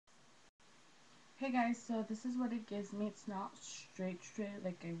Hey guys, so this is what it gives me. It's not straight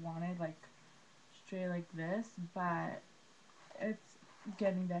like I wanted, like straight like this, but it's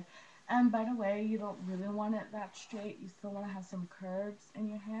getting there. And by the way, you don't really want it that straight. You still want to have some curves in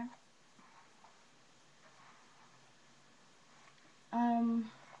your hair.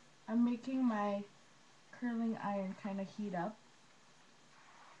 Um, I'm making my curling iron kind of heat up.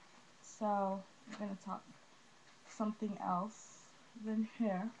 So I'm gonna talk something else than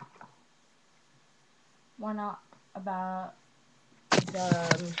hair. Why not about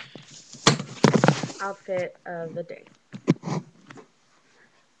the outfit of the day?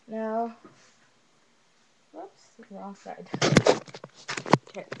 Now, whoops, wrong side.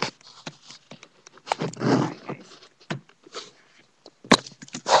 Okay. Alright, guys.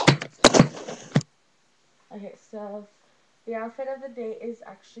 Okay, so the outfit of the day is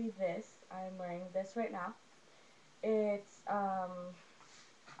actually this. I'm wearing this right now. It's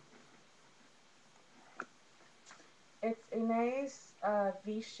a nice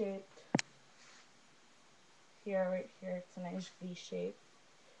V-shaped here, right here. It's a nice V shape.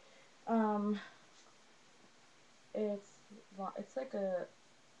 Um, it's like a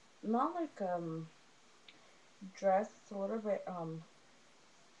not like dress. It's a little bit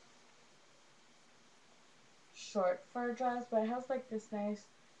short for a dress, but it has like this nice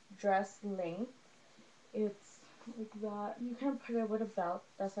dress length. It's like that. You can put it with a belt.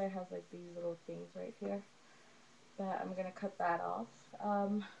 That's why it has like these little things right here. But I'm gonna cut that off.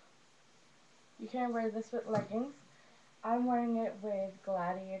 You can wear this with leggings. I'm wearing it with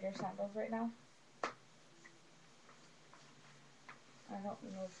gladiator sandals right now. I don't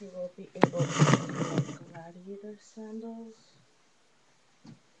know if you will be able to see gladiator sandals.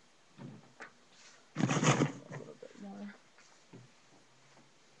 A little bit more.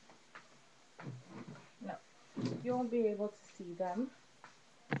 No, you won't be able to see them.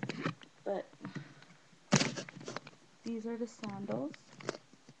 But these are the sandals.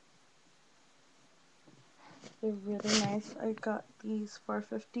 They're really nice. I got these for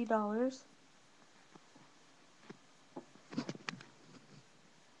 $50.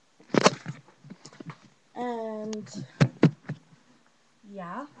 And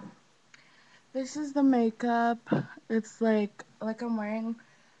yeah, this is the makeup. It's like I'm wearing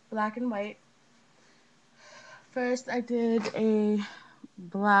black and white. First, I did a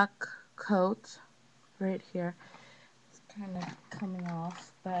black coat right here. It's kind of coming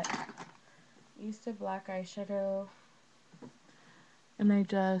off, but I used a black eyeshadow, and I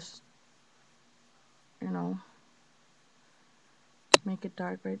just, you know, make it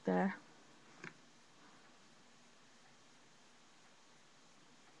dark right there.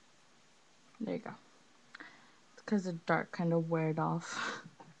 There you go. It's because the dark kind of wear it off.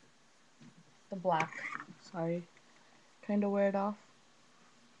 The black, sorry, kind of wear it off.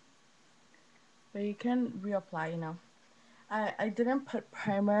 But you can reapply, you know. I didn't put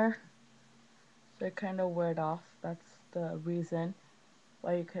primer, so it kind of wear it off. That's the reason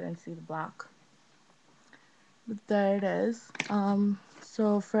why you couldn't see the black. But there it is.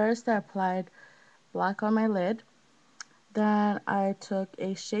 So first I applied black on my lid. Then I took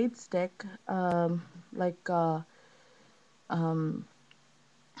a shade stick, like a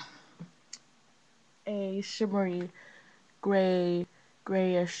shimmery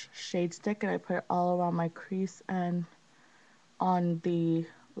grayish shade stick, and I put it all around my crease and on the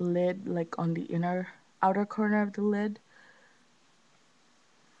lid, like on the outer corner of the lid.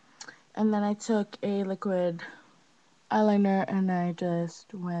 And then I took a liquid eyeliner and I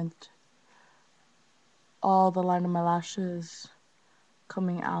just went all the line of my lashes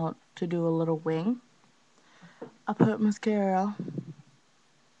coming out to do a little wing. I put mascara,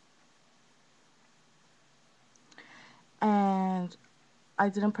 and I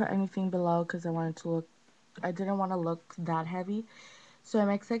didn't put anything below because I didn't want to look that heavy. So it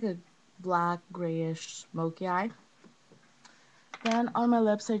makes like a black grayish smoky eye. Then on my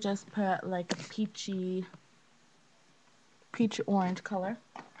lips I just put like a peachy orange color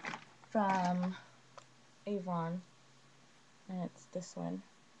from Avon, and it's this one.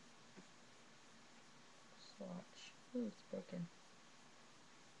 Swatch. Ooh, it's broken.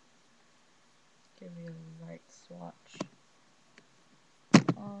 Give you a light swatch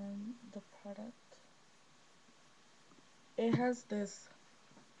on the product. It has this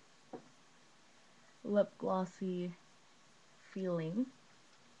lip glossy feeling.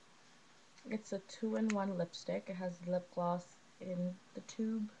 It's a 2-in-1 lipstick. It has lip gloss in the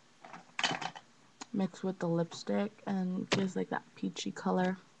tube mixed with the lipstick and gives like that peachy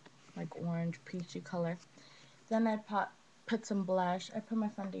color, like orange peachy color. Then I put some blush. I put my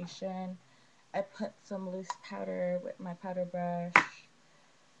foundation. I put some loose powder with my powder brush.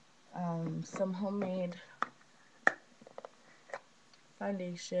 some homemade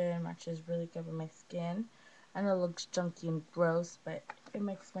foundation, which is really good with my skin. I know it looks junky and gross, but it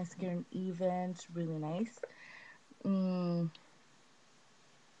makes my skin even. It's really nice. So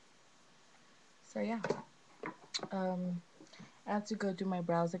yeah, I have to go do my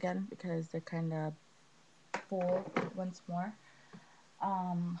brows again because they're kind of full once more.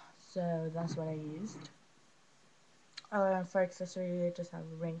 So that's what I used. For accessory, I just have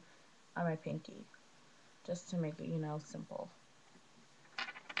a ring on my pinky, just to make it, you know, simple.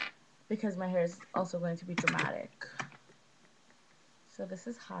 Because my hair is also going to be dramatic. So this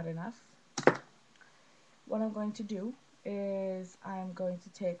is hot enough. What I'm going to do is I'm going to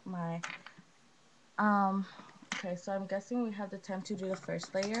take my, okay, so I'm guessing we have the time to do the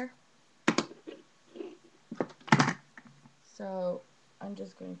first layer. So I'm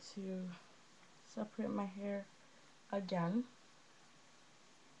just going to separate my hair again.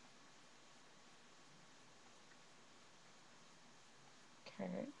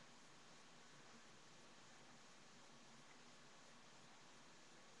 Okay.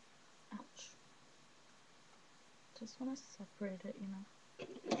 Ouch. Just want to separate it, you know.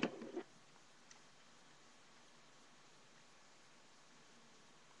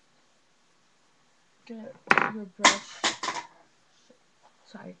 Get your brush.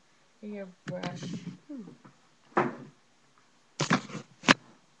 Sorry. Get your brush.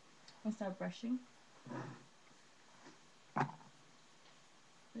 And start brushing. What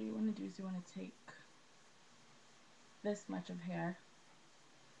you want to do is you want to take this much of hair.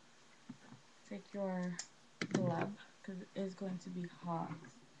 Take your glove, because it is going to be hot.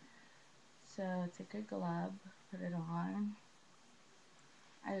 So take a glove, put it on.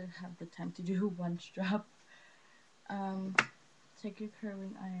 I have the time to do one strap. Take your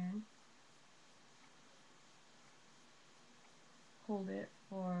curling iron. Hold it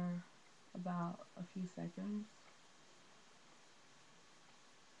for about a few seconds.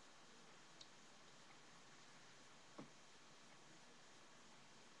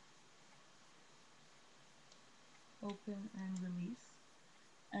 Open and release.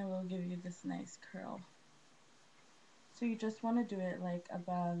 And we'll give you this nice curl. So you just want to do it like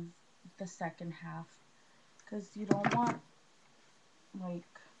above the second half, because you don't want like,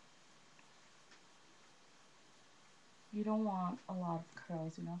 you don't want a lot of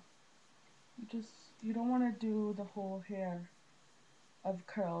curls, you know. You don't want to do the whole hair of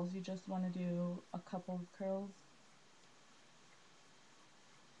curls. You just want to do a couple of curls.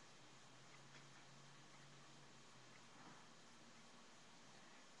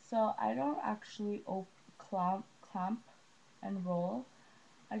 So I don't actually clamp and roll.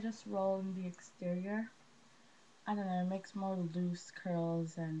 I just roll in the exterior. I don't know, it makes more loose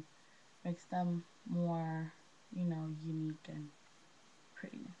curls and makes them more, you know, unique and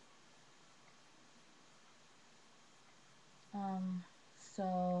pretty.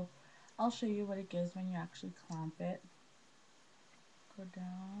 So I'll show you what it gives when you actually clamp it. Go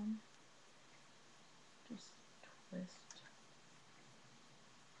down, just twist.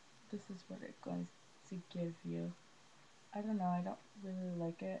 This is what it's going to give you. I don't know, I don't really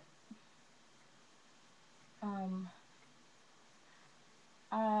like it.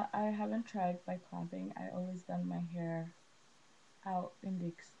 I haven't tried by clamping. I always done my hair out in the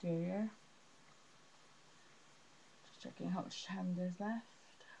exterior. Just checking how much time there's left.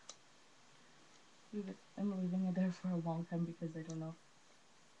 I'm leaving it there for a long time because I don't know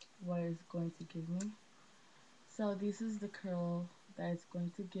what it's going to give me. So this is the curl that it's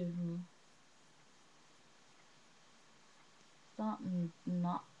going to give me. It's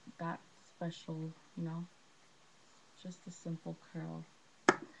not that special, you know. It's just a simple curl.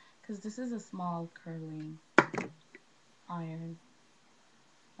 Because this is a small curling iron.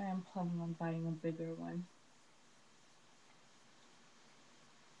 I am planning on buying a bigger one.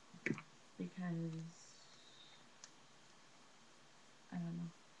 Because I don't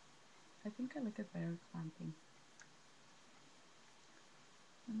know. I think I like it better clamping.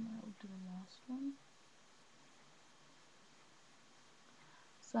 And I'll do the last one.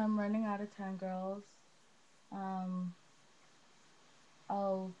 So I'm running out of time, girls.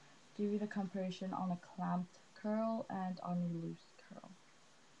 I'll give you the comparison on a clamped curl and on a loose curl.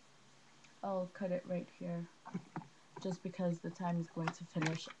 I'll cut it right here, just because the time is going to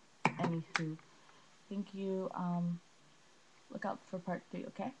finish. Anywho, thank you. Look out for part 3,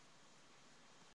 okay?